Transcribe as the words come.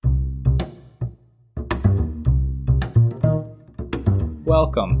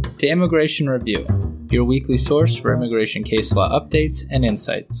Welcome to Immigration Review, your weekly source for immigration case law updates and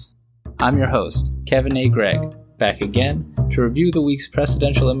insights. I'm your host, Kevin A. Gregg, back again to review the week's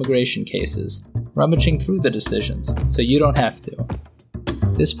precedential immigration cases, rummaging through the decisions so you don't have to.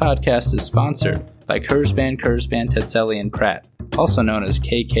 This podcast is sponsored by Kurzban, Tetzelli & Pratt, also known as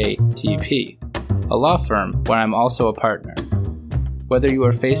KKTP, a law firm where I'm also a partner. Whether you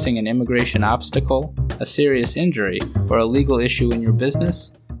are facing an immigration obstacle, a serious injury, or a legal issue in your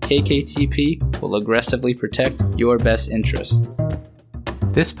business, KKTP will aggressively protect your best interests.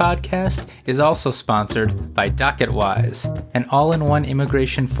 This podcast is also sponsored by DocketWise, an all-in-one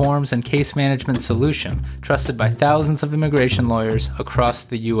immigration forms and case management solution trusted by thousands of immigration lawyers across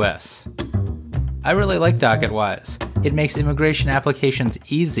the U.S. I really like DocketWise. It makes immigration applications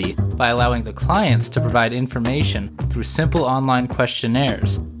easy by allowing the clients to provide information through simple online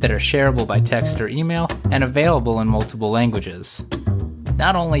questionnaires that are shareable by text or email and available in multiple languages.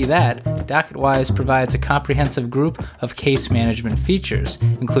 Not only that, DocketWise provides a comprehensive group of case management features,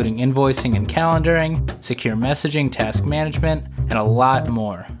 including invoicing and calendaring, secure messaging, task management, and a lot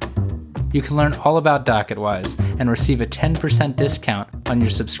more. You can learn all about DocketWise and receive a 10% discount on your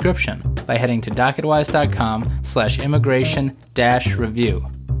subscription by heading to docketwise.com/immigration-review,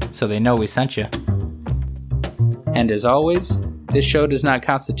 so they know we sent you. And as always, this show does not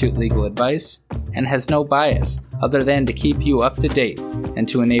constitute legal advice and has no bias other than to keep you up to date and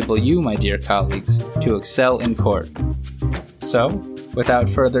to enable you, my dear colleagues, to excel in court. So, without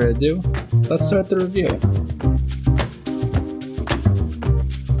further ado, let's start the review.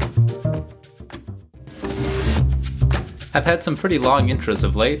 I've had some pretty long intros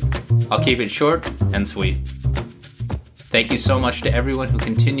of late. I'll keep it short and sweet. Thank you so much to everyone who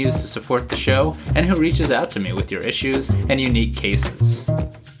continues to support the show and who reaches out to me with your issues and unique cases.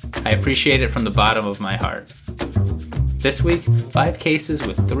 I appreciate it from the bottom of my heart. This week, 5 cases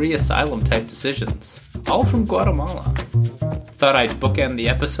with 3 asylum-type decisions, all from Guatemala. Thought I'd bookend the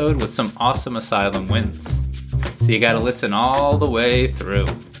episode with some awesome asylum wins. So you gotta listen all the way through.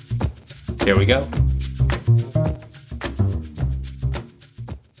 Here we go.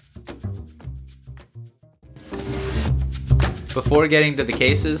 Before getting to the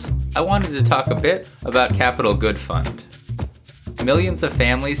cases, I wanted to talk a bit about Capital Good Fund. Millions of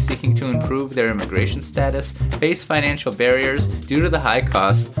families seeking to improve their immigration status face financial barriers due to the high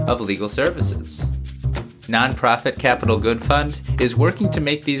cost of legal services. Nonprofit Capital Good Fund is working to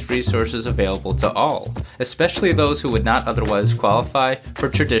make these resources available to all, especially those who would not otherwise qualify for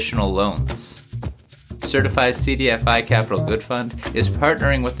traditional loans. Certified CDFI Capital Good Fund is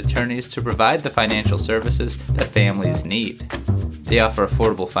partnering with attorneys to provide the financial services that families need. They offer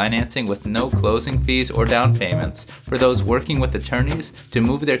affordable financing with no closing fees or down payments for those working with attorneys to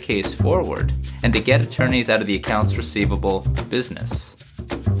move their case forward and to get attorneys out of the accounts receivable business.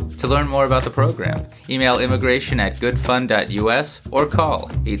 To learn more about the program, email immigration@goodfund.us or call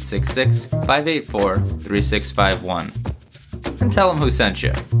 866-584-3651 and tell them who sent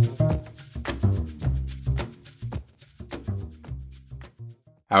you.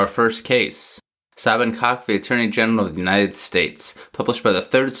 Our first case, Sabin Kak v. Attorney General of the United States, published by the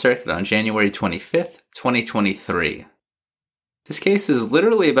Third Circuit on January 25th, 2023. This case is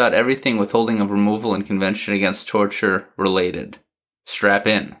literally about everything withholding of removal and Convention Against Torture related. Strap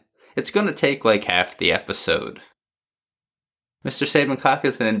in. It's going to take like half the episode. Mr. Sabin Kak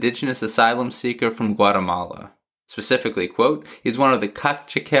is an indigenous asylum seeker from Guatemala. Specifically, quote, he's one of the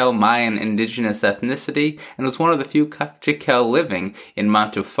Kaqchikel Mayan indigenous ethnicity and was one of the few Kaqchikel living in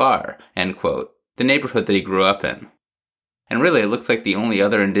Mantufar, end quote, the neighborhood that he grew up in. And really, it looks like the only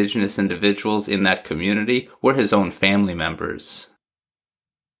other indigenous individuals in that community were his own family members.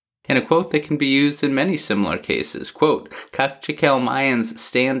 In a quote that can be used in many similar cases, quote, Kaqchikel Mayans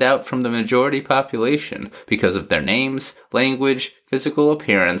stand out from the majority population because of their names, language, physical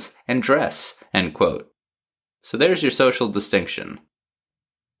appearance, and dress, end quote. So there's your social distinction.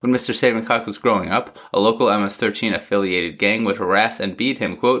 When Mr. Sabin Kak was growing up, a local MS-13 affiliated gang would harass and beat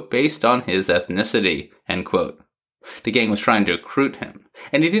him, quote, based on his ethnicity, end quote. The gang was trying to recruit him,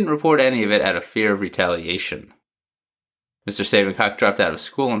 and he didn't report any of it out of fear of retaliation. Mr. Sabin Kak dropped out of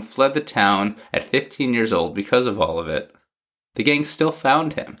school and fled the town at 15 years old because of all of it. The gang still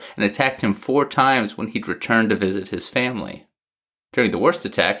found him and attacked him 4 times when he'd returned to visit his family. During the worst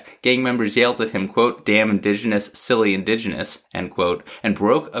attack, gang members yelled at him, quote, damn indigenous, silly indigenous, end quote, and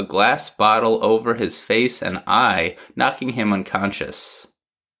broke a glass bottle over his face and eye, knocking him unconscious.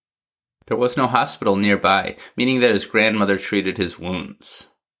 There was no hospital nearby, meaning that his grandmother treated his wounds.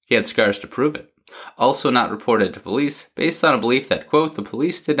 He had scars to prove it. Also not reported to police, based on a belief that, quote, the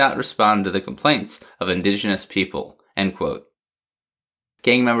police did not respond to the complaints of indigenous people, end quote.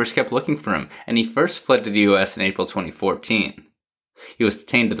 Gang members kept looking for him, and he first fled to the U.S. in April 2014. He was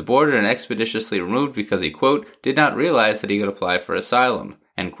detained at the border and expeditiously removed because he, quote, did not realize that he could apply for asylum,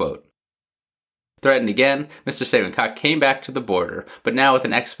 end quote. Threatened again, Mr. Savinkak came back to the border, but now with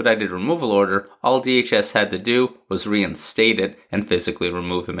an expedited removal order, all DHS had to do was reinstate it and physically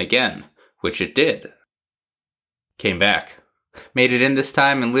remove him again, which it did. Came back. Made it in this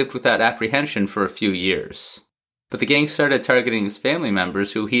time and lived without apprehension for a few years. But the gang started targeting his family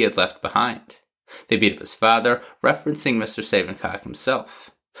members who he had left behind. They beat up his father, referencing Mr. Savinkak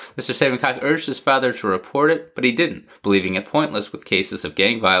himself. Mr. Savinkak urged his father to report it, but he didn't, believing it pointless with cases of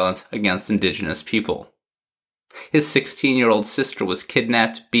gang violence against indigenous people. His 16-year-old sister was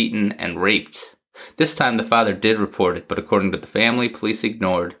kidnapped, beaten, and raped. This time the father did report it, but according to the family, police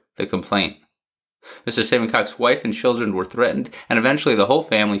ignored the complaint. Mr. Savinkak's wife and children were threatened, and eventually the whole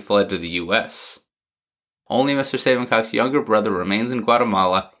family fled to the U.S. Only Mr. Savinkak's younger brother remains in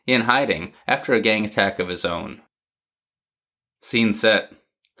Guatemala, in hiding, after a gang attack of his own. Scene set.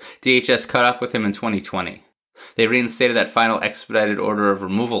 DHS caught up with him in 2020. They reinstated that final expedited order of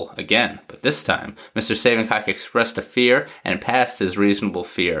removal again, but this time, Mr. Savinkak expressed a fear and passed his reasonable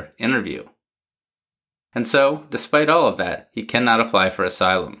fear interview. And so, despite all of that, he cannot apply for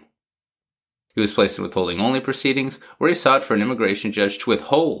asylum. He was placed in withholding-only proceedings, where he sought for an immigration judge to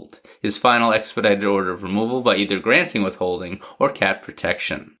withhold his final expedited order of removal by either granting withholding or cat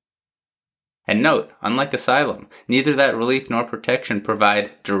protection. And note, unlike asylum, neither that relief nor protection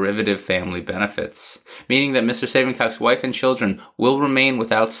provide derivative family benefits, meaning that Mr. Savinkak's wife and children will remain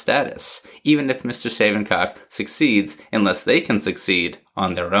without status, even if Mr. Savinkak succeeds unless they can succeed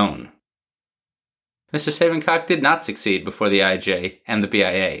on their own. Mr. Savinkak did not succeed before the IJ and the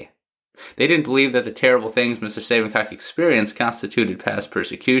BIA. They didn't believe that the terrible things Mr. Savinkak experienced constituted past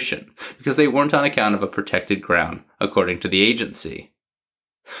persecution, because they weren't on account of a protected ground, according to the agency.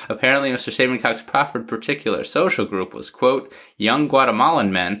 Apparently, Mr. Savinkak's proffered particular social group was, quote, young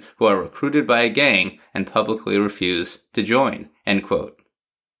Guatemalan men who are recruited by a gang and publicly refuse to join, end quote.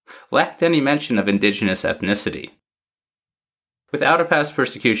 Lacked any mention of indigenous ethnicity. Without a past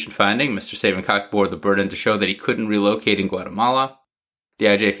persecution finding, Mr. Savinkak bore the burden to show that he couldn't relocate in Guatemala. The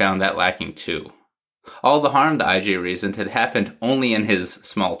IJ found that lacking too. All the harm the IJ reasoned had happened only in his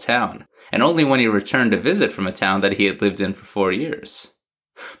small town, and only when he returned to visit from a town that he had lived in for 4 years.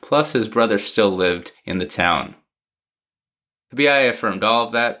 Plus, his brother still lived in the town. The BIA affirmed all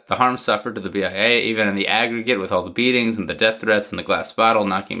of that. The harm suffered to the BIA, even in the aggregate with all the beatings and the death threats and the glass bottle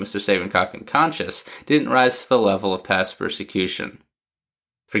knocking Mr. Savinkak unconscious, didn't rise to the level of past persecution.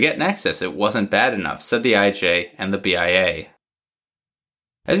 Forget Nexus, it wasn't bad enough, said the IJ and the BIA.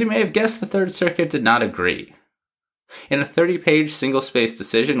 As you may have guessed, the Third Circuit did not agree. In a 30-page single-spaced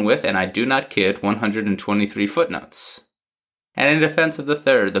decision with, and I do not kid, 123 footnotes. And in defense of the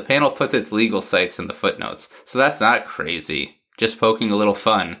third, the panel puts its legal sites in the footnotes, so that's not crazy. Just poking a little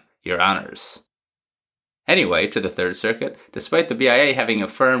fun, your honors. Anyway, to the Third Circuit, despite the BIA having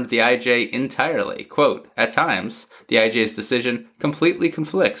affirmed the IJ entirely, quote, at times, the IJ's decision completely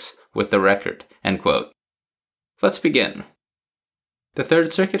conflicts with the record, end quote. Let's begin. The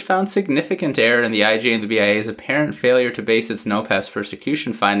Third Circuit found significant error in the IJ and the BIA's apparent failure to base its no past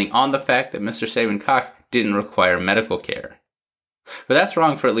persecution finding on the fact that Mr. Savinkak didn't require medical care. But that's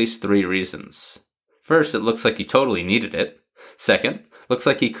wrong for at least 3 reasons. First, it looks like he totally needed it. Second, looks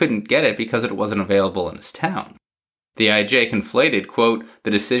like he couldn't get it because it wasn't available in his town. The IJ conflated, quote,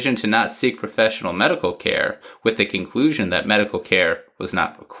 the decision to not seek professional medical care with the conclusion that medical care was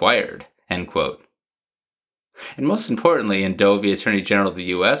not required, end quote. And most importantly, in Doe v. Attorney General of the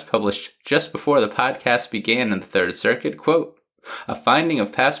U.S., published just before the podcast began in the Third Circuit, quote, a finding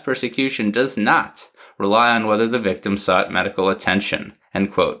of past persecution does not rely on whether the victim sought medical attention,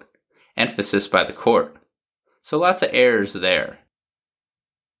 end quote. Emphasis by the court. So lots of errors there.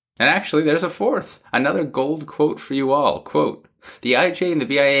 And actually, there's a fourth, another gold quote for you all, quote, the IJ and the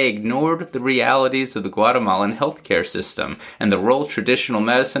BIA ignored the realities of the Guatemalan healthcare system and the role traditional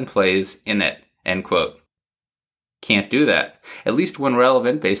medicine plays in it, end quote. Can't do that, at least when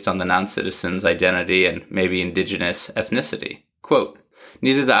relevant based on the non-citizen's identity and maybe indigenous ethnicity. Quote,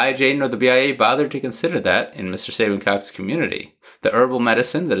 neither the IJ nor the BIA bothered to consider that in Mr. Savinkak's community. The herbal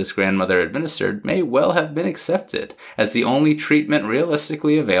medicine that his grandmother administered may well have been accepted as the only treatment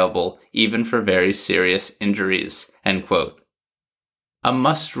realistically available, even for very serious injuries, end quote. A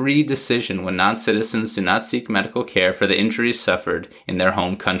must-read decision when non-citizens do not seek medical care for the injuries suffered in their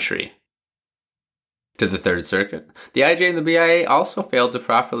home country. To the Third Circuit, the IJ and the BIA also failed to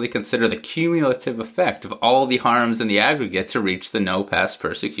properly consider the cumulative effect of all the harms in the aggregate to reach the no past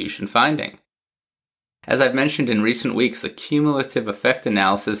persecution finding. As I've mentioned in recent weeks, the cumulative effect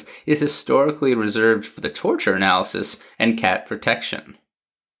analysis is historically reserved for the torture analysis and cat protection.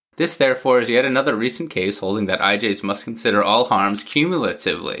 This, therefore, is yet another recent case holding that IJs must consider all harms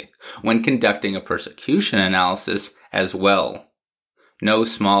cumulatively when conducting a persecution analysis as well. No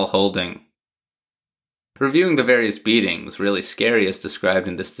small holding. Reviewing the various beatings, really scary as described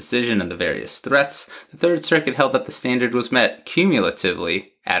in this decision, and the various threats, the Third Circuit held that the standard was met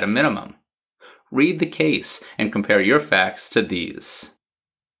cumulatively at a minimum. Read the case and compare your facts to these.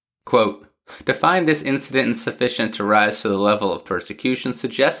 Quote, to find this incident insufficient to rise to the level of persecution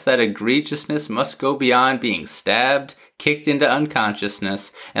suggests that egregiousness must go beyond being stabbed, kicked into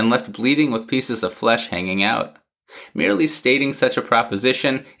unconsciousness, and left bleeding with pieces of flesh hanging out. Merely stating such a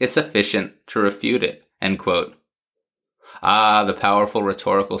proposition is sufficient to refute it. End quote. Ah, the powerful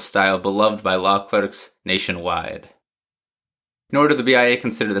rhetorical style beloved by law clerks nationwide. Nor did the BIA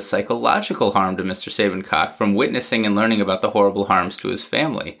consider the psychological harm to Mr. Sabancock from witnessing and learning about the horrible harms to his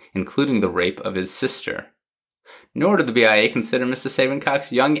family, including the rape of his sister. Nor did the BIA consider Mr.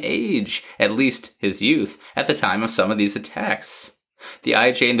 Sabancock's young age, at least his youth, at the time of some of these attacks. The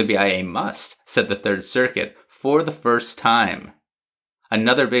IJ and the BIA must, said the Third Circuit, for the first time.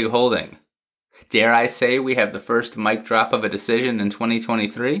 Another big holding. Dare I say we have the first mic drop of a decision in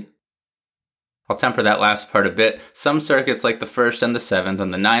 2023? I'll temper that last part a bit. Some circuits like the First and the Seventh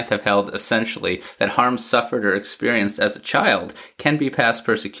and the Ninth have held essentially that harm suffered or experienced as a child can be past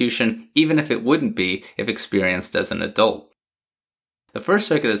persecution, even if it wouldn't be if experienced as an adult. The First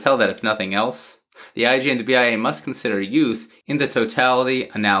Circuit has held that if nothing else, the IJ and the BIA must consider youth in the totality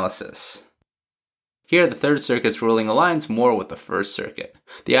analysis. Here, the Third Circuit's ruling aligns more with the First Circuit.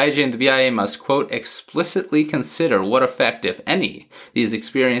 The IJ and the BIA must, quote, explicitly consider what effect, if any, these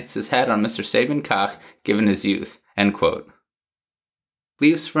experiences had on Mr. Sabancock given his youth, end quote.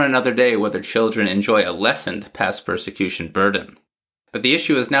 Leaves for another day whether children enjoy a lessened past persecution burden. But the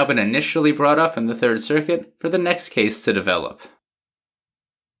issue has now been initially brought up in the Third Circuit for the next case to develop.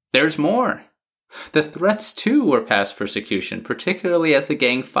 There's more! The threats, too, were past persecution, particularly as the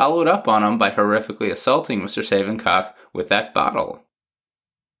gang followed up on him by horrifically assaulting Mr. Sabancock with that bottle.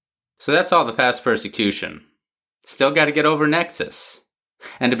 So that's all the past persecution. Still gotta get over Nexus.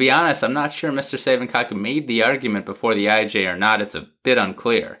 And to be honest, I'm not sure Mr. Sabancock made the argument before the IJ or not, it's a bit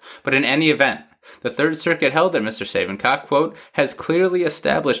unclear. But in any event, the Third Circuit held that Mr. Sabancock, quote, has clearly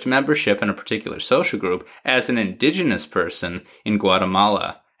established membership in a particular social group as an indigenous person in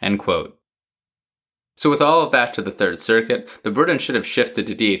Guatemala, end quote. So with all of that to the Third Circuit, the burden should have shifted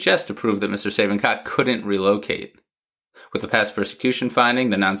to DHS to prove that Mr. Sabancock couldn't relocate. With the past persecution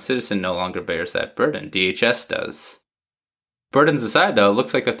finding, the non-citizen no longer bears that burden. DHS does. Burdens aside, though, it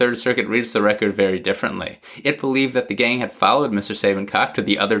looks like the Third Circuit reads the record very differently. It believed that the gang had followed Mr. Sabancock to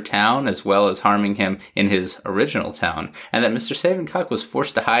the other town as well as harming him in his original town, and that Mr. Sabancock was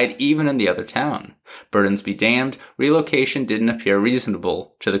forced to hide even in the other town. Burdens be damned, relocation didn't appear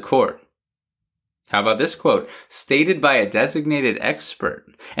reasonable to the court. How about this quote, stated by a designated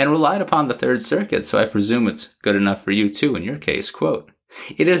expert, and relied upon the Third Circuit, so I presume it's good enough for you too in your case, quote,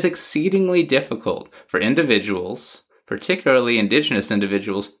 it is exceedingly difficult for individuals, particularly indigenous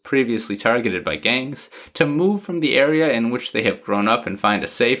individuals previously targeted by gangs, to move from the area in which they have grown up and find a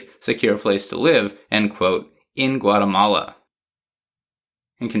safe, secure place to live, end quote, in Guatemala.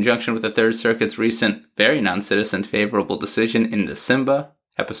 In conjunction with the Third Circuit's recent, very non-citizen favorable decision in the Simba,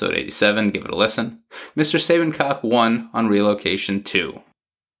 Episode 87, give it a listen, Mr. Sabancock won on relocation too.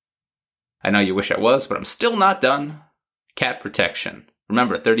 I know you wish I was, but I'm still not done. Cat protection.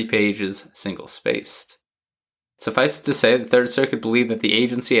 Remember, 30 pages, single-spaced. Suffice it to say, the Third Circuit believed that the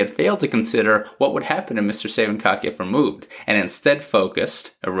agency had failed to consider what would happen to Mr. Sabancock if removed, and instead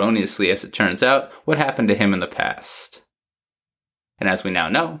focused, erroneously as it turns out, what happened to him in the past. And as we now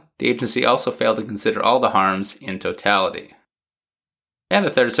know, the agency also failed to consider all the harms in totality. And the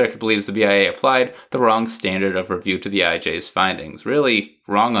Third Circuit believes the BIA applied the wrong standard of review to the IJ's findings. Really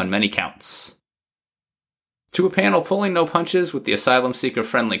wrong on many counts. To a panel pulling no punches with the asylum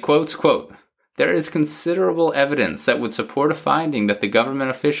seeker-friendly quotes, quote, there is considerable evidence that would support a finding that the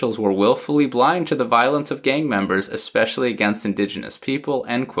government officials were willfully blind to the violence of gang members, especially against indigenous people,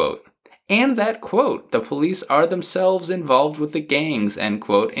 end quote. And that, quote, the police are themselves involved with the gangs, end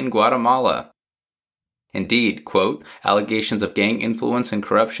quote, in Guatemala. Indeed, quote, allegations of gang influence and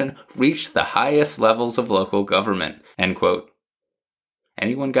corruption reached the highest levels of local government, end quote.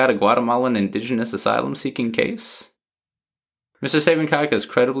 Anyone got a Guatemalan indigenous asylum-seeking case? Mr. Sabancock has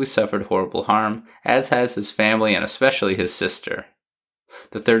credibly suffered horrible harm, as has his family and especially his sister.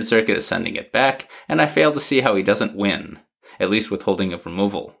 The Third Circuit is sending it back, and I fail to see how he doesn't win, at least withholding of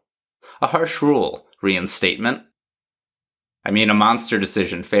removal. A harsh rule, reinstatement. I mean, a monster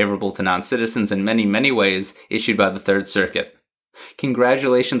decision favorable to non-citizens in many, many ways issued by the Third Circuit.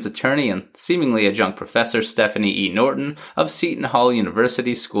 Congratulations, attorney and seemingly adjunct professor Stephanie E. Norton of Seton Hall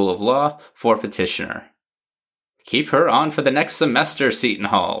University School of Law for petitioner. Keep her on for the next semester, Seton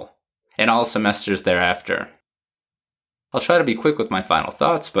Hall, and all semesters thereafter. I'll try to be quick with my final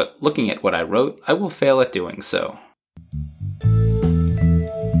thoughts, but looking at what I wrote, I will fail at doing so.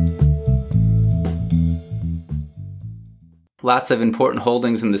 Lots of important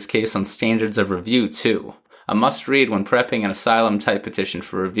holdings in this case on standards of review, too. A must-read when prepping an asylum-type petition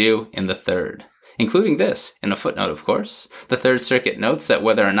for review in the Third. Including this, in a footnote of course. The Third Circuit notes that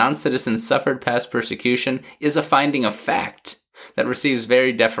whether a non-citizen suffered past persecution is a finding of fact that receives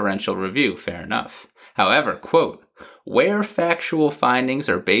very deferential review, fair enough. However, quote, where factual findings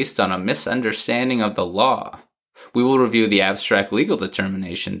are based on a misunderstanding of the law, we will review the abstract legal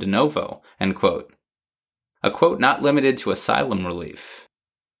determination de novo, end quote. A quote not limited to asylum relief.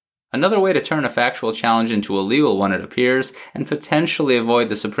 Another way to turn a factual challenge into a legal one, it appears, and potentially avoid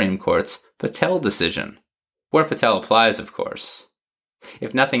the Supreme Court's Patel decision, where Patel applies, of course.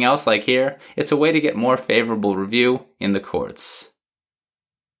 If nothing else like here, it's a way to get more favorable review in the courts.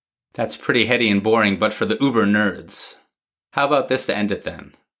 That's pretty heady and boring, but for the uber nerds. How about this to end it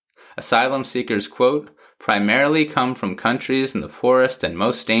then? Asylum seekers, quote, primarily come from countries in the poorest and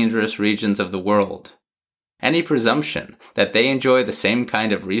most dangerous regions of the world. Any presumption that they enjoy the same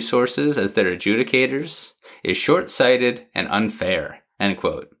kind of resources as their adjudicators is short-sighted and unfair, end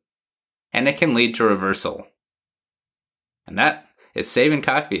quote. And it can lead to reversal. And that is Sabin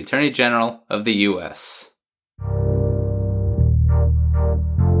Cockby, Attorney General of the U.S.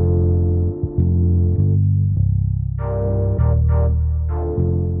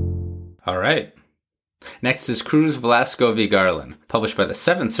 All right. Next is Cruz Velasco v. Garland, published by the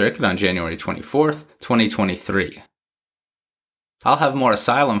 7th Circuit on January 24th, 2023. I'll have more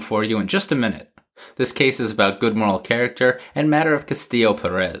asylum for you in just a minute. This case is about good moral character and matter of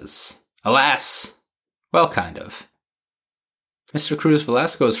Castillo-Perez. Alas! Well, kind of. Mr. Cruz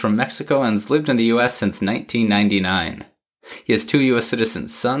Velasco is from Mexico and has lived in the U.S. since 1999. He has 2 U.S. citizen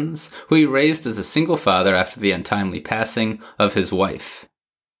sons, who he raised as a single father after the untimely passing of his wife.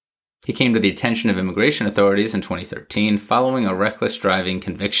 He came to the attention of immigration authorities in 2013 following a reckless driving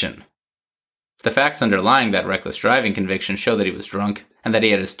conviction. The facts underlying that reckless driving conviction show that he was drunk and that he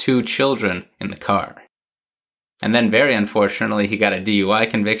had his 2 children in the car. And then, very unfortunately, he got a DUI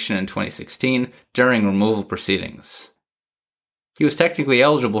conviction in 2016 during removal proceedings. He was technically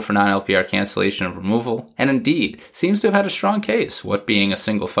eligible for non-LPR cancellation of removal, and indeed seems to have had a strong case, what being a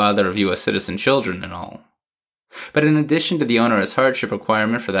single father of U.S. citizen children and all. But in addition to the onerous hardship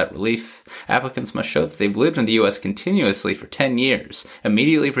requirement for that relief, applicants must show that they've lived in the U.S. continuously for 10 years,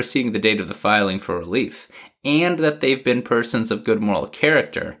 immediately preceding the date of the filing for relief, and that they've been persons of good moral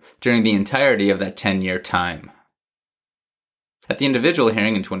character during the entirety of that 10-year time. At the individual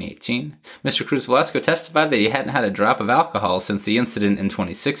hearing in 2018, Mr. Cruz Velasco testified that he hadn't had a drop of alcohol since the incident in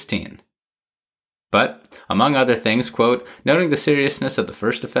 2016. But, among other things, quote, noting the seriousness of the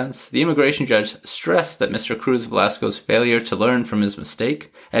first offense, the immigration judge stressed that Mr. Cruz Velasco's failure to learn from his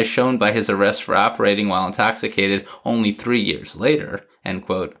mistake, as shown by his arrest for operating while intoxicated only 3 years later, end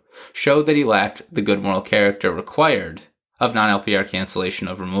quote, showed that he lacked the good moral character required of non-LPR cancellation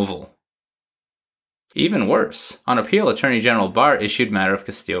of removal. Even worse, on appeal, Attorney General Barr issued matter of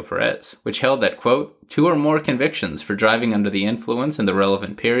Castillo-Perez, which held that, quote, 2 or more convictions for driving under the influence in the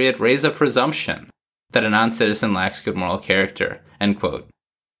relevant period raise a presumption that a non-citizen lacks good moral character, end quote.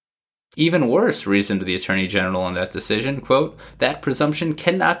 Even worse, reasoned the Attorney General in that decision, quote, that presumption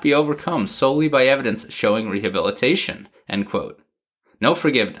cannot be overcome solely by evidence showing rehabilitation, end quote. No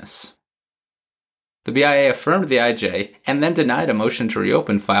forgiveness. The BIA affirmed the IJ and then denied a motion to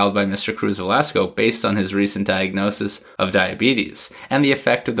reopen filed by Mr. Cruz Velasco based on his recent diagnosis of diabetes and the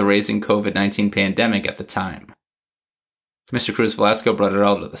effect of the raising COVID-19 pandemic at the time. Mr. Cruz Velasco brought it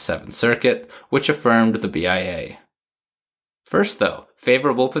all to the 7th Circuit, which affirmed the BIA. First, though,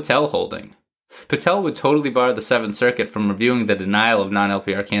 favorable Patel holding. Patel would totally bar the 7th Circuit from reviewing the denial of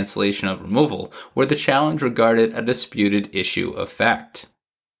non-LPR cancellation of removal, where the challenge regarded a disputed issue of fact.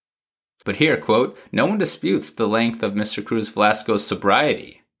 But here, quote, no one disputes the length of Mr. Cruz Velasco's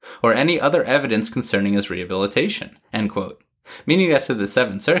sobriety, or any other evidence concerning his rehabilitation, end quote. Meaning that to the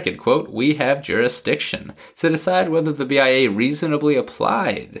 7th Circuit, quote, we have jurisdiction to decide whether the BIA reasonably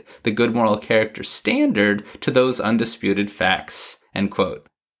applied the good moral character standard to those undisputed facts, end quote.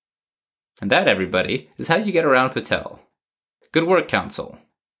 And that, everybody, is how you get around Patel. Good work, counsel.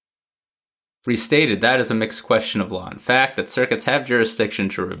 Restated, that is a mixed question of law and fact that circuits have jurisdiction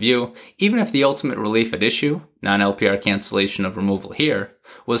to review, even if the ultimate relief at issue, non-LPR cancellation of removal here,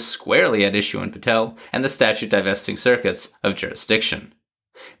 was squarely at issue in Patel and the statute divesting circuits of jurisdiction.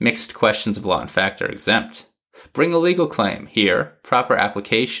 Mixed questions of law and fact are exempt. Bring a legal claim, here, proper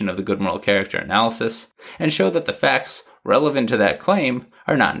application of the good moral character analysis, and show that the facts relevant to that claim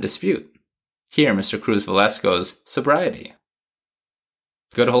are not in dispute. Here, Mr. Cruz Velasco's sobriety.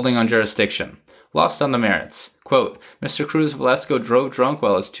 Good holding on jurisdiction. Lost on the merits. Quote, Mr. Cruz Velasco drove drunk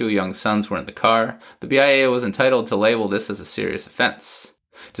while his 2 young sons were in the car. The BIA was entitled to label this as a serious offense.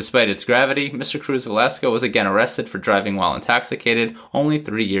 Despite its gravity, Mr. Cruz Velasco was again arrested for driving while intoxicated only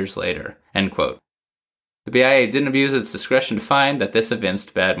 3 years later. End quote. The BIA didn't abuse its discretion to find that this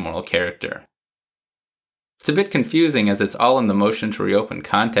evinced bad moral character. It's a bit confusing as it's all in the motion to reopen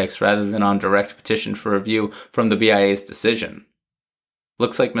context rather than on direct petition for review from the BIA's decision.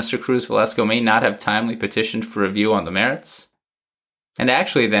 Looks like Mr. Cruz Velasco may not have timely petitioned for review on the merits. And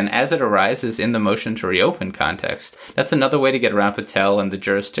actually then, as it arises in the motion to reopen context, that's another way to get around Patel and the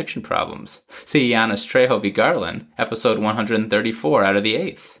jurisdiction problems. See Yanis Trejo v. Garland, episode 134 out of the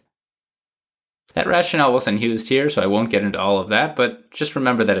 8th. That rationale wasn't used here, so I won't get into all of that, but just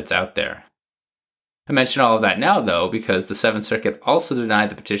remember that it's out there. I mention all of that now, though, because the Seventh Circuit also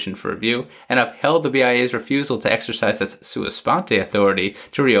denied the petition for review and upheld the BIA's refusal to exercise its sua sponte authority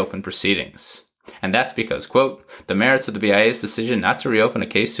to reopen proceedings. And that's because, quote, the merits of the BIA's decision not to reopen a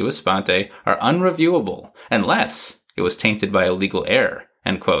case sua sponte are unreviewable unless it was tainted by a legal error,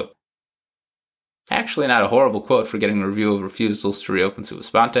 end quote. Actually not a horrible quote for getting a review of refusals to reopen sua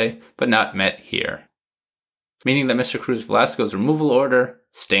sponte, but not met here. Meaning that Mr. Cruz Velasco's removal order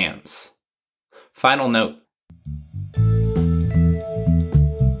stands. Final note.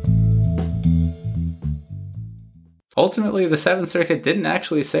 Ultimately, the Seventh Circuit didn't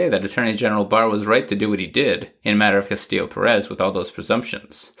actually say that Attorney General Barr was right to do what he did in matter of Castillo-Perez with all those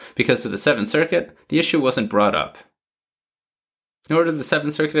presumptions, because to the Seventh Circuit, the issue wasn't brought up. Nor did the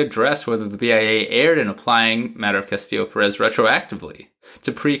Seventh Circuit address whether the BIA erred in applying matter of Castillo-Perez retroactively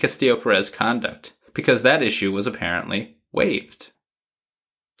to pre-Castillo-Perez conduct, because that issue was apparently waived.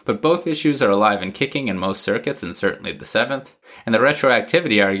 But both issues are alive and kicking in most circuits, and certainly the Seventh, and the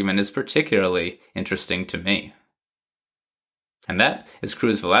retroactivity argument is particularly interesting to me. And that is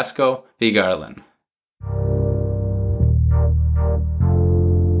Cruz Velasco v. Garland.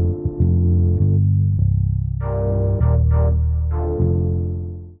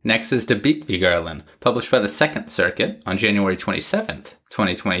 Next is Debeek v. Garland, published by the Second Circuit on January 27th,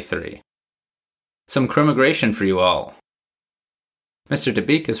 2023. Some crimmigration for you all. Mr.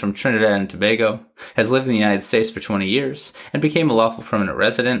 Debeek is from Trinidad and Tobago, has lived in the United States for 20 years, and became a lawful permanent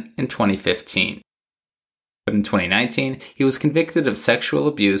resident in 2015. But in 2019, he was convicted of sexual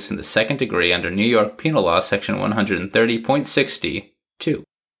abuse in the second degree under New York Penal Law Section 130.60(2).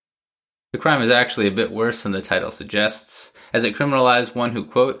 The crime is actually a bit worse than the title suggests, as it criminalized one who,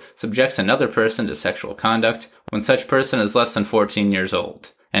 quote, subjects another person to sexual conduct when such person is less than 14 years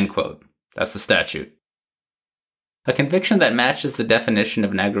old, end quote. That's the statute. A conviction that matches the definition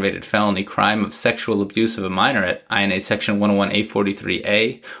of an aggravated felony crime of sexual abuse of a minor at INA Section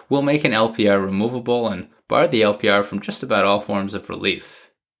 11843A will make an LPR removable and bar the LPR from just about all forms of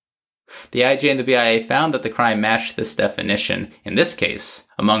relief. The IJ and the BIA found that the crime matched this definition, in this case,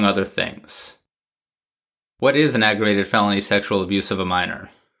 among other things. What is an aggravated felony sexual abuse of a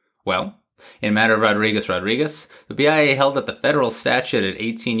minor? Well, in matter of Rodriguez, the BIA held that the federal statute at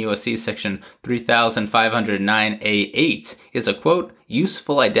 18 U.S.C. section 3509A8 is a, quote,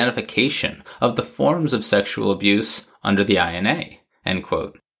 useful identification of the forms of sexual abuse under the INA, end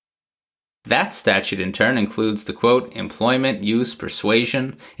quote. That statute in turn includes the, quote, employment, use,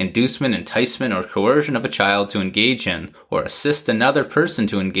 persuasion, inducement, enticement, or coercion of a child to engage in, or assist another person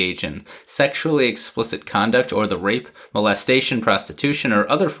to engage in, sexually explicit conduct or the rape, molestation, prostitution, or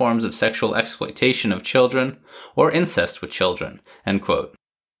other forms of sexual exploitation of children, or incest with children, end quote.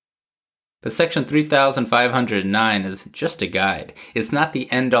 But Section 3509 is just a guide. It's not the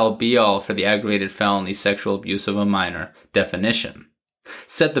end-all be-all for the aggravated felony sexual abuse of a minor definition.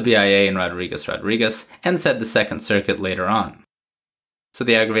 Said the BIA in Rodriguez, and said the Second Circuit later on. So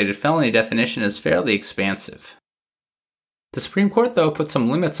the aggravated felony definition is fairly expansive. The Supreme Court, though, put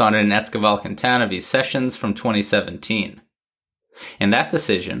some limits on it in Esquivel-Quintana v. Sessions from 2017. In that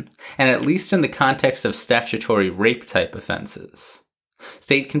decision, and at least in the context of statutory rape-type offenses,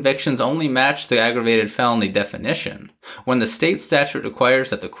 state convictions only match the aggravated felony definition when the state statute requires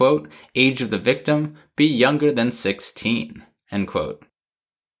that the, quote, age of the victim be younger than 16, end quote.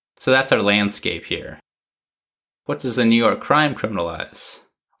 So that's our landscape here. What does the New York crime criminalize?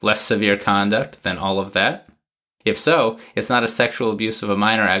 Less severe conduct than all of that? If so, it's not a sexual abuse of a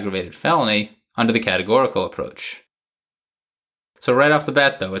minor aggravated felony under the categorical approach. So right off the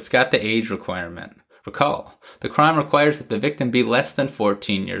bat, though, it's got the age requirement. Recall, the crime requires that the victim be less than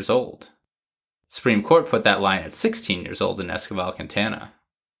 14 years old. Supreme Court put that line at 16 years old in Escobar-Quintana.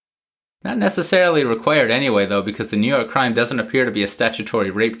 Not necessarily required anyway, though, because the New York crime doesn't appear to be a statutory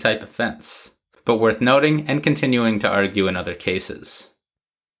rape-type offense, but worth noting and continuing to argue in other cases.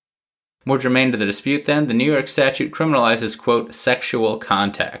 More germane to the dispute, then, the New York statute criminalizes, quote, sexual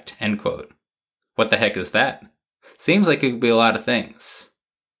contact, end quote. What the heck is that? Seems like it could be a lot of things.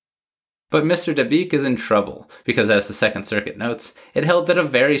 But Mr. Dabiq is in trouble, because as the Second Circuit notes, it held that a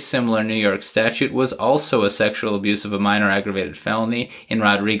very similar New York statute was also a sexual abuse of a minor aggravated felony in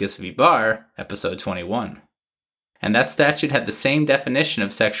Rodriguez v. Barr, episode 21. And that statute had the same definition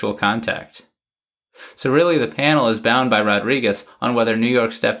of sexual contact. So really the panel is bound by Rodriguez on whether New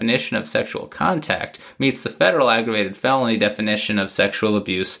York's definition of sexual contact meets the federal aggravated felony definition of sexual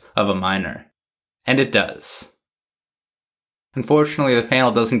abuse of a minor. And it does. Unfortunately, the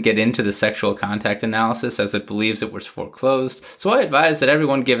panel doesn't get into the sexual contact analysis as it believes it was foreclosed, so I advise that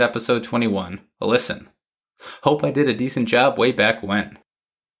everyone give episode 21 a listen. Hope I did a decent job way back when.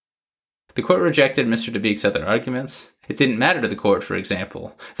 The court rejected Mr. Dabiq's other arguments. It didn't matter to the court, for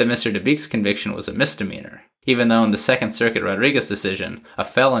example, that Mr. Dabiq's conviction was a misdemeanor, even though in the Second Circuit Rodriguez decision, a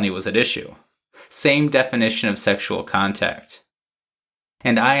felony was at issue. Same definition of sexual contact.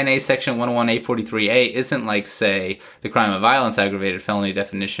 And INA section 101A43A isn't like, say, the crime of violence aggravated felony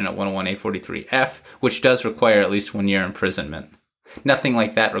definition at 101A43F, which does require at least 1 year imprisonment. Nothing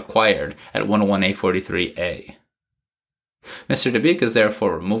like that required at 101A43A. Mr. Dabiq is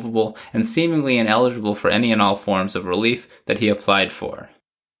therefore removable and seemingly ineligible for any and all forms of relief that he applied for.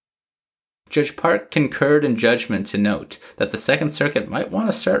 Judge Park concurred in judgment to note that the Second Circuit might want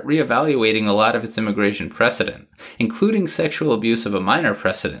to start reevaluating a lot of its immigration precedent, including sexual abuse of a minor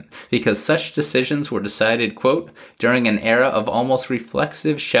precedent, because such decisions were decided, quote, during an era of almost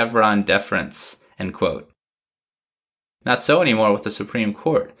reflexive Chevron deference, end quote. Not so anymore with the Supreme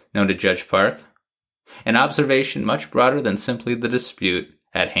Court, noted Judge Park. An observation much broader than simply the dispute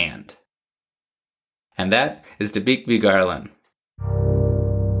at hand. And that is Dabiq v. Garland.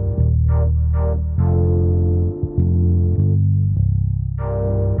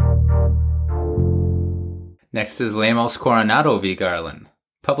 Next is Lemos Coronado v. Garland,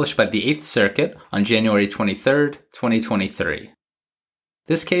 published by the 8th Circuit on January 23, 2023.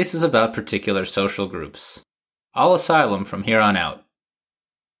 This case is about particular social groups. All asylum from here on out.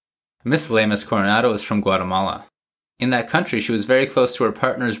 Miss Lemos Coronado is from Guatemala. In that country, she was very close to her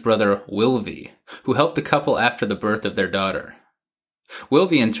partner's brother, Wilvie, who helped the couple after the birth of their daughter.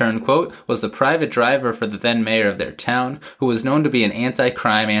 Wilvie, in turn, quote, was the private driver for the then mayor of their town, who was known to be an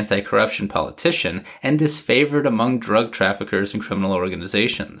anti-crime, anti-corruption politician and disfavored among drug traffickers and criminal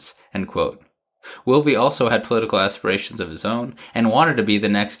organizations, end quote. Wilvie also had political aspirations of his own and wanted to be the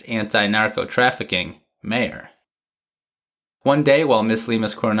next anti-narco-trafficking mayor. One day, while Miss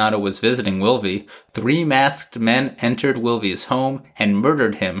Lemos Coronado was visiting Wilvie, 3 masked men entered Wilvie's home and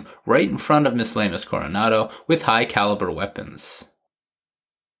murdered him right in front of Miss Lemos Coronado with high-caliber weapons.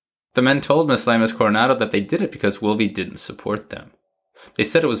 The men told Miss Lemos Coronado that they did it because Wilvie didn't support them. They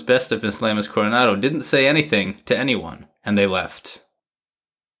said it was best if Miss Lemos Coronado didn't say anything to anyone, and they left.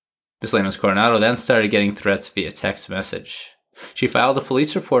 Miss Lemos Coronado then started getting threats via text message. She filed a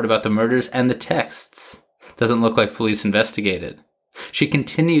police report about the murders and the texts. Doesn't look like police investigated. She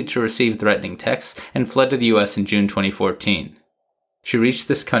continued to receive threatening texts and fled to the U.S. in June 2014. She reached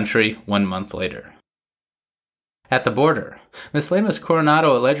this country 1 month later. At the border, Miss Lemos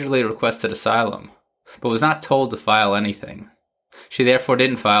Coronado allegedly requested asylum, but was not told to file anything. She therefore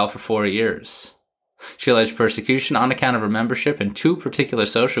didn't file for 4 years. She alleged persecution on account of her membership in 2 particular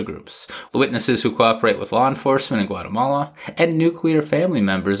social groups, witnesses who cooperate with law enforcement in Guatemala, and nuclear family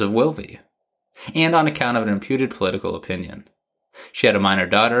members of Wilvie, and on account of an imputed political opinion. She had a minor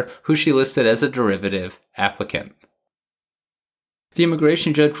daughter who she listed as a derivative applicant. The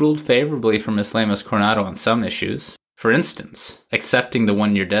immigration judge ruled favorably for Miss Lemos Coronado on some issues. For instance, accepting the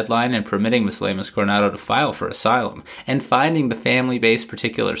 1-year deadline and permitting Miss Lemos Coronado to file for asylum, and finding the family-based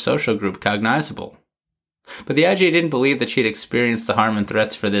particular social group cognizable. But the IJ didn't believe that she had experienced the harm and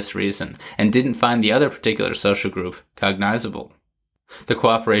threats for this reason, and didn't find the other particular social group cognizable. The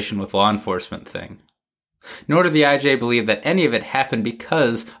cooperation with law enforcement thing. Nor did the IJ believe that any of it happened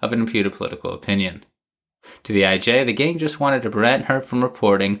because of an imputed political opinion. To the IJ, the gang just wanted to prevent her from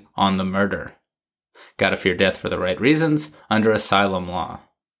reporting on the murder. Gotta fear death for the right reasons under asylum law.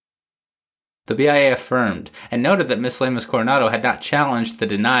 The BIA affirmed and noted that Ms. Lemus-Coronado had not challenged the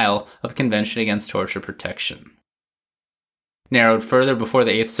denial of Convention Against Torture protection. Narrowed further before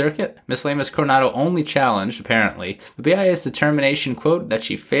the Eighth Circuit, Ms. Lemus-Coronado only challenged, apparently, the BIA's determination, quote, that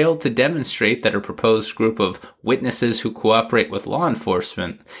she failed to demonstrate that her proposed group of witnesses who cooperate with law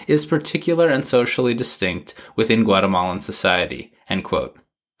enforcement is particular and socially distinct within Guatemalan society, end quote.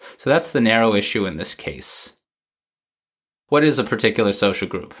 So that's the narrow issue in this case. What is a particular social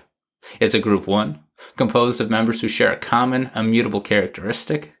group? It's a group 1, composed of members who share a common, immutable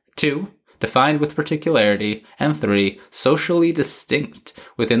characteristic, 2, defined with particularity, and 3, socially distinct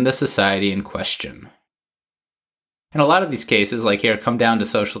within the society in question. And a lot of these cases, like here, come down to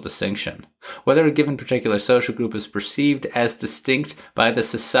social distinction. Whether a given particular social group is perceived as distinct by the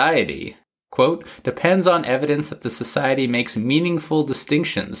society, quote, depends on evidence that the society makes meaningful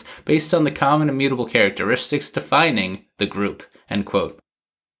distinctions based on the common immutable characteristics defining the group, end quote.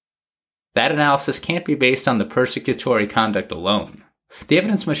 That analysis can't be based on the persecutory conduct alone. The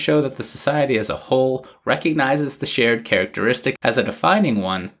evidence must show that the society as a whole recognizes the shared characteristic as a defining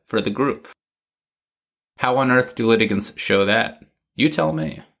one for the group. How on earth do litigants show that? You tell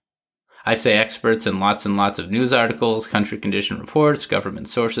me. I say experts in lots and lots of news articles, country condition reports, government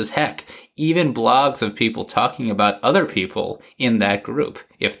sources, heck, even blogs of people talking about other people in that group,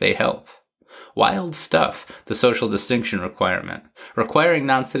 if they help. Wild stuff, the social distinction requirement, requiring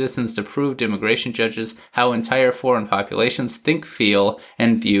non-citizens to prove to immigration judges how entire foreign populations think, feel,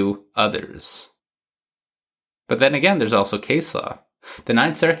 and view others. But then again, there's also case law. The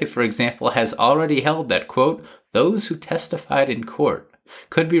Ninth Circuit, for example, has already held that, quote, those who testified in court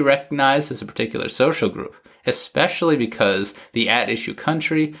could be recognized as a particular social group, especially because the at-issue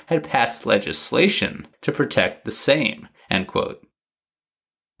country had passed legislation to protect the same, end quote.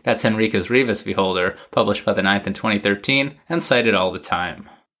 That's Henriquez Rivas v. Holder, published by the Ninth in 2013, and cited all the time.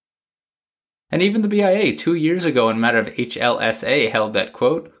 And even the BIA 2 years ago in matter of HLSA held that,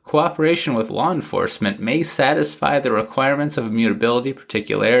 quote, cooperation with law enforcement may satisfy the requirements of immutability,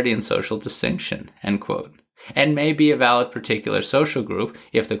 particularity, and social distinction, end quote, and may be a valid particular social group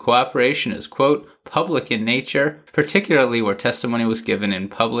if the cooperation is, quote, public in nature, particularly where testimony was given in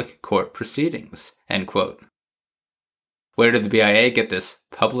public court proceedings, end quote. Where did the BIA get this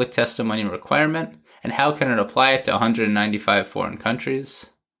public testimony requirement, and how can it apply it to 195 foreign countries?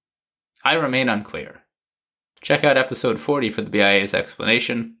 I remain unclear. Check out episode 40 for the BIA's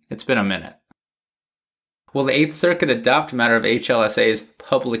explanation. It's been a minute. Will the Eighth Circuit adopt matter of HLSA's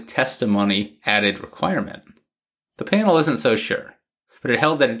public testimony added requirement? The panel isn't so sure, but it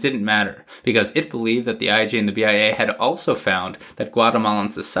held that it didn't matter because it believed that the IJ and the BIA had also found that Guatemalan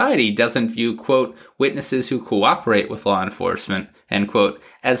society doesn't view, quote, witnesses who cooperate with law enforcement, end quote,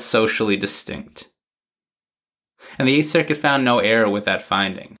 as socially distinct. And the Eighth Circuit found no error with that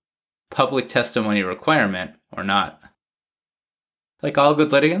finding. Public testimony requirement or not. Like all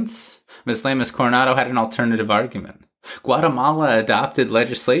good litigants, Ms. Lemus-Coronado had an alternative argument. Guatemala adopted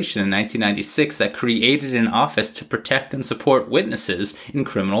legislation in 1996 that created an office to protect and support witnesses in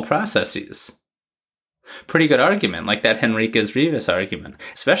criminal processes. Pretty good argument, like that Henriquez Rivas argument,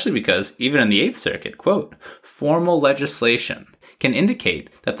 especially because, even in the Eighth Circuit, quote, formal legislation can indicate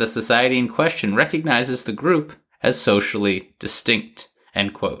that the society in question recognizes the group as socially distinct,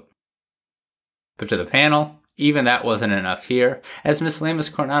 end quote. But to the panel, even that wasn't enough here, as Ms.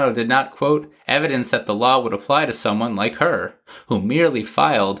 Lemus-Coronado did not, quote, evidence that the law would apply to someone like her, who merely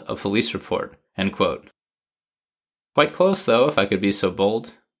filed a police report, end quote. Quite close, though, if I could be so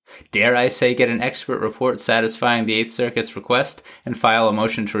bold. Dare I say get an expert report satisfying the Eighth Circuit's request and file a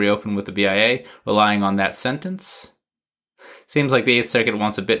motion to reopen with the BIA, relying on that sentence? Seems like the Eighth Circuit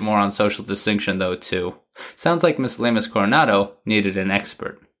wants a bit more on social distinction, though, too. Sounds like Ms. Lemus-Coronado needed an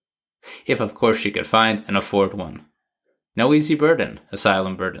expert. If, of course, she could find and afford one. No easy burden,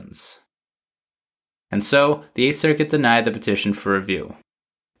 asylum burdens. And so, the Eighth Circuit denied the petition for review.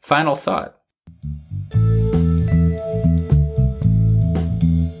 Final thought.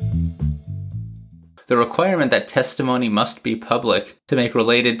 The requirement that testimony must be public to make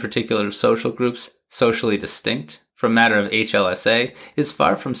related particular social groups socially distinct from matter of HLSA is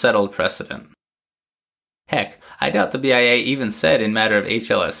far from settled precedent. Heck, I doubt the BIA even said in matter of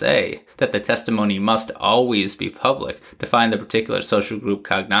HLSA that the testimony must always be public to find the particular social group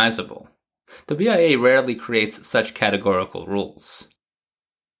cognizable. The BIA rarely creates such categorical rules.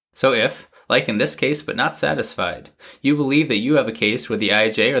 So if, like in this case but not satisfied, you believe that you have a case where the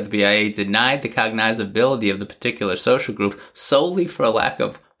IJ or the BIA denied the cognizability of the particular social group solely for a lack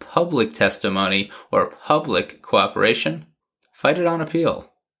of public testimony or public cooperation, fight it on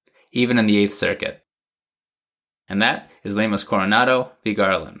appeal, even in the Eighth Circuit. And that is Lemus-Coronado v.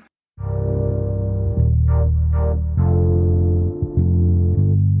 Garland.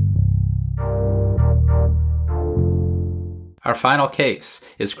 Our final case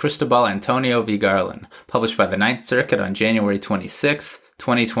is Cristobal Antonio v. Garland, published by the Ninth Circuit on January 26,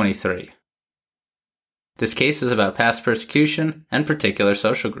 2023. This case is about past persecution and particular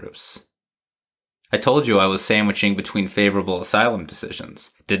social groups. I told you I was sandwiching between favorable asylum decisions,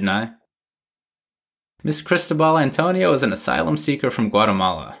 didn't I? Miss Cristobal Antonio is an asylum seeker from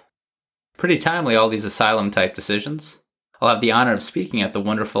Guatemala. Pretty timely, all these asylum-type decisions. I'll have the honor of speaking at the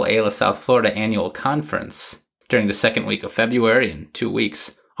wonderful AILA South Florida annual conference during the second week of February in 2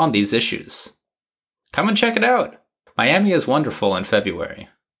 weeks on these issues. Come and check it out! Miami is wonderful in February.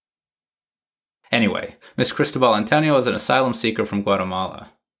 Anyway, Miss Cristobal Antonio is an asylum seeker from Guatemala.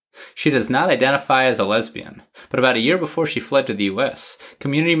 She does not identify as a lesbian, but about a year before she fled to the U.S.,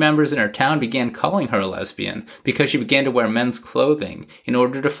 community members in her town began calling her a lesbian because she began to wear men's clothing in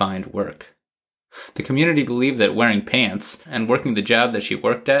order to find work. The community believed that wearing pants and working the job that she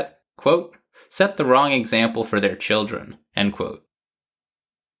worked at, quote, set the wrong example for their children, end quote.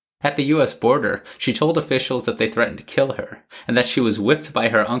 At the U.S. border, she told officials that they threatened to kill her, and that she was whipped by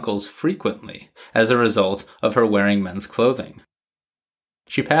her uncles frequently as a result of her wearing men's clothing.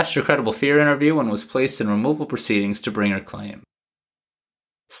 She passed her credible fear interview and was placed in removal proceedings to bring her claim.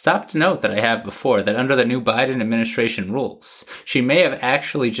 Stop to note that I have before that under the new Biden administration rules, she may have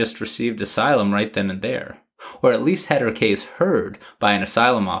actually just received asylum right then and there, or at least had her case heard by an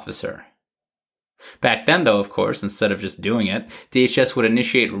asylum officer. Back then, though, of course, instead of just doing it, DHS would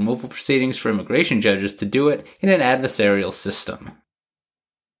initiate removal proceedings for immigration judges to do it in an adversarial system.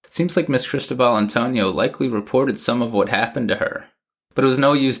 Seems like Miss Cristobal Antonio likely reported some of what happened to her, but it was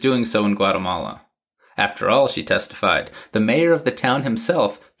no use doing so in Guatemala. After all, she testified, the mayor of the town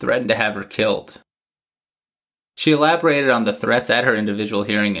himself threatened to have her killed. She elaborated on the threats at her individual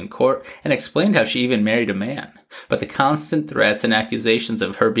hearing in court and explained how she even married a man, but the constant threats and accusations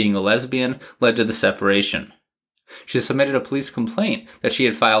of her being a lesbian led to the separation. She submitted a police complaint that she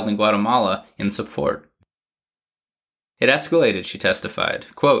had filed in Guatemala in support. It escalated, she testified.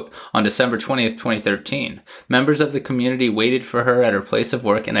 Quote, on December 20th, 2013, members of the community waited for her at her place of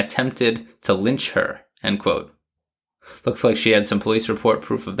work and attempted to lynch her, end quote. Looks like she had some police report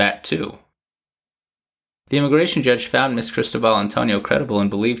proof of that too. The immigration judge found Miss Cristobal Antonio credible and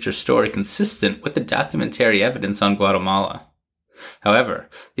believed her story consistent with the documentary evidence on Guatemala. However,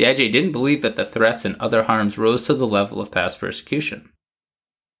 the IJ didn't believe that the threats and other harms rose to the level of past persecution.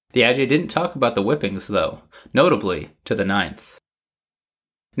 The IJ didn't talk about the whippings, though, notably to the 9th.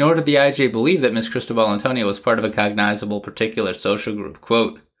 Nor did the IJ believe that Miss Cristobal Antonio was part of a cognizable particular social group.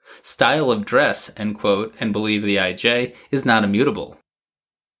 Quote, style of dress, end quote, and believed the IJ, is not immutable.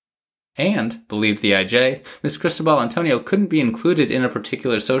 And, believed the IJ, Miss Cristobal Antonio couldn't be included in a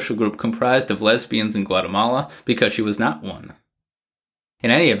particular social group comprised of lesbians in Guatemala because she was not one.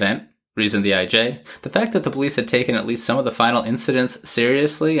 In any event, reasoned the IJ, the fact that the police had taken at least some of the final incidents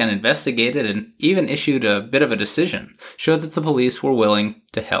seriously and investigated and even issued a bit of a decision showed that the police were willing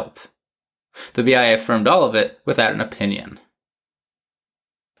to help. The BIA affirmed all of it without an opinion.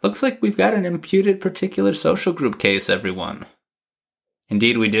 Looks like we've got an imputed particular social group case, everyone.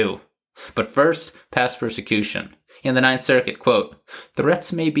 Indeed we do. But first, past persecution. In the Ninth Circuit, quote,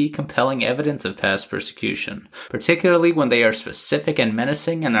 threats may be compelling evidence of past persecution, particularly when they are specific and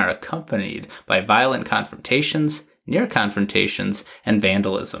menacing and are accompanied by violent confrontations, near confrontations, and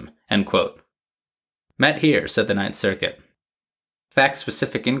vandalism, end quote. Met here, said the Ninth Circuit.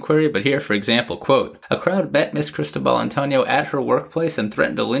 Fact-specific inquiry, but here, for example, quote, a crowd met Miss Cristobal Antonio at her workplace and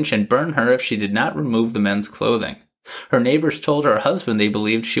threatened to lynch and burn her if she did not remove the men's clothing. Her neighbors told her husband they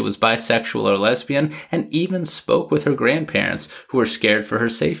believed she was bisexual or lesbian and even spoke with her grandparents who were scared for her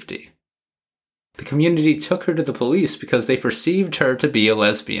safety. The community took her to the police because they perceived her to be a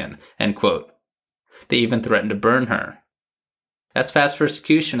lesbian, end quote. They even threatened to burn her. That's past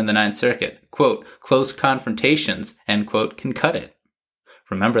persecution in the Ninth Circuit. Quote, close confrontations, end quote, can cut it.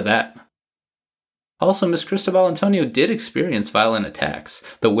 Remember that. Also, Miss Cristobal Antonio did experience violent attacks,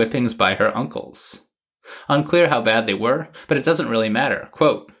 the whippings by her uncles. Unclear how bad they were, but it doesn't really matter.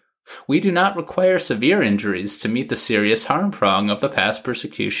 Quote, we do not require severe injuries to meet the serious harm prong of the past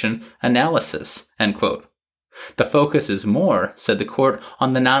persecution analysis, end quote. The focus is more, said the court,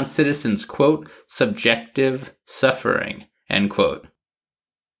 on the non-citizen's, quote, subjective suffering, end quote.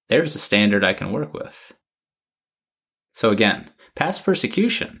 There's a standard I can work with. So again, past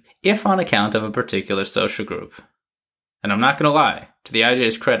persecution, if on account of a particular social group. And I'm not going to lie, to the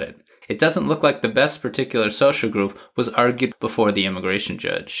IJ's credit, it doesn't look like the best particular social group was argued before the immigration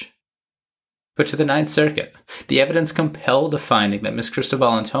judge. But to the Ninth Circuit, the evidence compelled a finding that Miss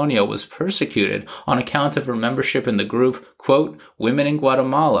Cristobal Antonio was persecuted on account of her membership in the group, quote, women in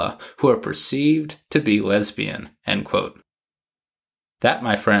Guatemala who are perceived to be lesbian, end quote. That,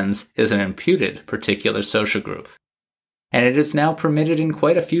 my friends, is an imputed particular social group. And it is now permitted in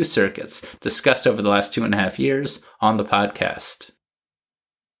quite a few circuits, discussed over the last 2.5 years on the podcast.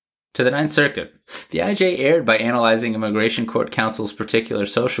 To the Ninth Circuit, the IJ erred by analyzing Immigration Court Counsel's particular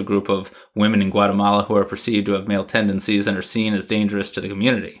social group of women in Guatemala who are perceived to have male tendencies and are seen as dangerous to the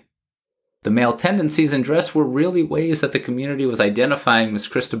community. The male tendencies in dress were really ways that the community was identifying Ms.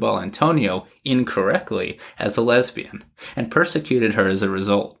 Cristobal Antonio incorrectly as a lesbian, and persecuted her as a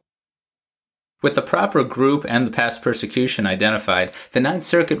result. With the proper group and the past persecution identified, the Ninth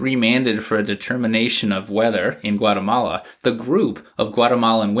Circuit remanded for a determination of whether, in Guatemala, the group of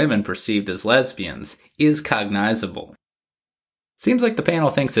Guatemalan women perceived as lesbians is cognizable. Seems like the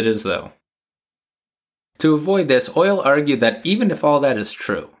panel thinks it is, though. To avoid this, Oyl argued that even if all that is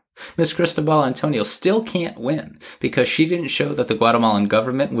true, Ms. Cristobal Antonio still can't win because she didn't show that the Guatemalan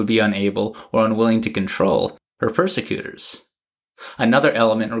government would be unable or unwilling to control her persecutors. Another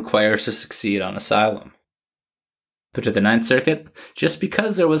element required to succeed on asylum. But to the Ninth Circuit, just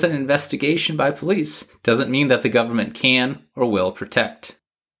because there was an investigation by police doesn't mean that the government can or will protect.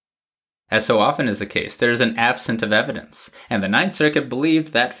 As so often is the case, there is an absence of evidence, and the Ninth Circuit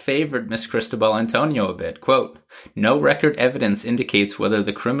believed that favored Ms. Cristobal Antonio a bit. Quote, "No record evidence indicates whether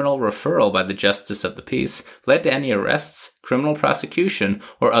the criminal referral by the Justice of the Peace led to any arrests, criminal prosecution,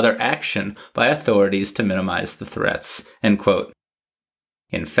 or other action by authorities to minimize the threats." End quote.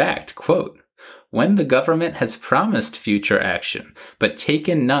 In fact, quote, "When the government has promised future action, but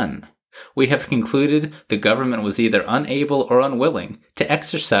taken none, we have concluded the government was either unable or unwilling to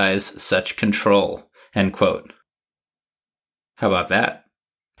exercise such control." End quote. How about that?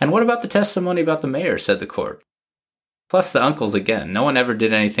 And what about the testimony about the mayor, said the court? Plus the uncles again. No one ever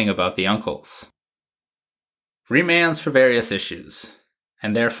did anything about the uncles. Remands for various issues.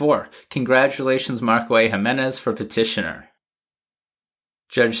 And therefore, congratulations Marco A. Jimenez for petitioner.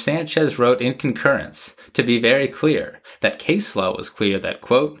 Judge Sanchez wrote in concurrence, to be very clear, that case law was clear that,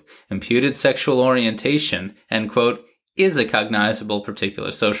 quote, "imputed sexual orientation," end quote, "is a cognizable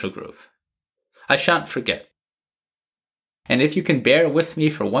particular social group. I shan't forget. And if you can bear with me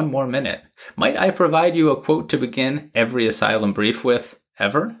for one more minute, might I provide you a quote to begin every asylum brief with,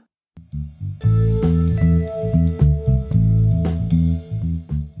 ever?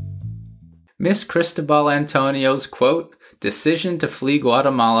 Miss Cristobal Antonio's, quote, "decision to flee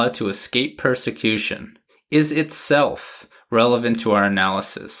Guatemala to escape persecution is itself relevant to our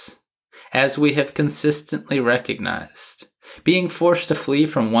analysis. As we have consistently recognized, being forced to flee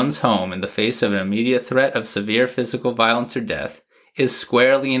from one's home in the face of an immediate threat of severe physical violence or death is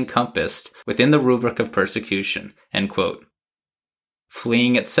squarely encompassed within the rubric of persecution," end quote.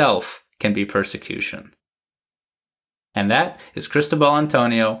 Fleeing itself can be persecution. And that is Cristobal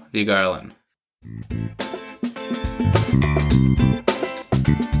Antonio v. Garland.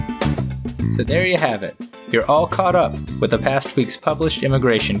 So there you have it. You're all caught up with the past week's published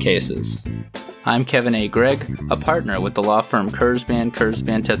immigration cases. I'm Kevin A. Gregg, a partner with the law firm Kurzban,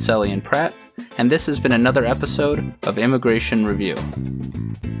 Tetzeli & Pratt, and this has been another episode of Immigration Review.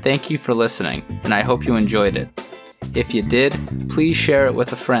 Thank you for listening, and I hope you enjoyed it. If you did, please share it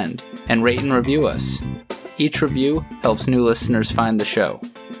with a friend and rate and review us. Each review helps new listeners find the show.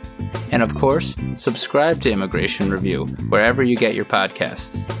 And of course, subscribe to Immigration Review wherever you get your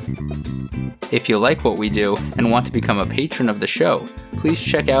podcasts. If you like what we do and want to become a patron of the show, please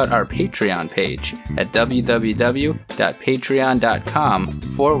check out our Patreon page at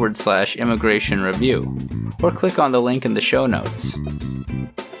www.patreon.com/Immigration Review, or click on the link in the show notes.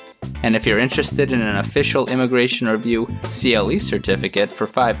 And if you're interested in an official Immigration Review CLE certificate for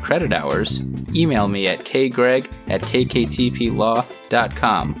 5 credit hours, email me at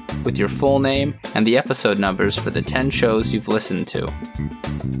kgreg@kktplaw.com with your full name and the episode numbers for the 10 shows you've listened to.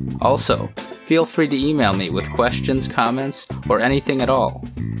 Also, feel free to email me with questions, comments, or anything at all.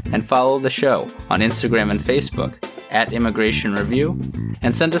 And follow the show on Instagram and Facebook at Immigration Review,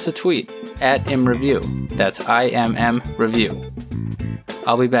 and send us a tweet at ImReview. That's IMM Review.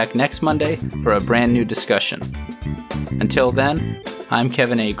 I'll be back next Monday for a brand new discussion. Until then, I'm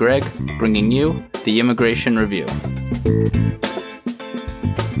Kevin A. Gregg, bringing you the Immigration Review.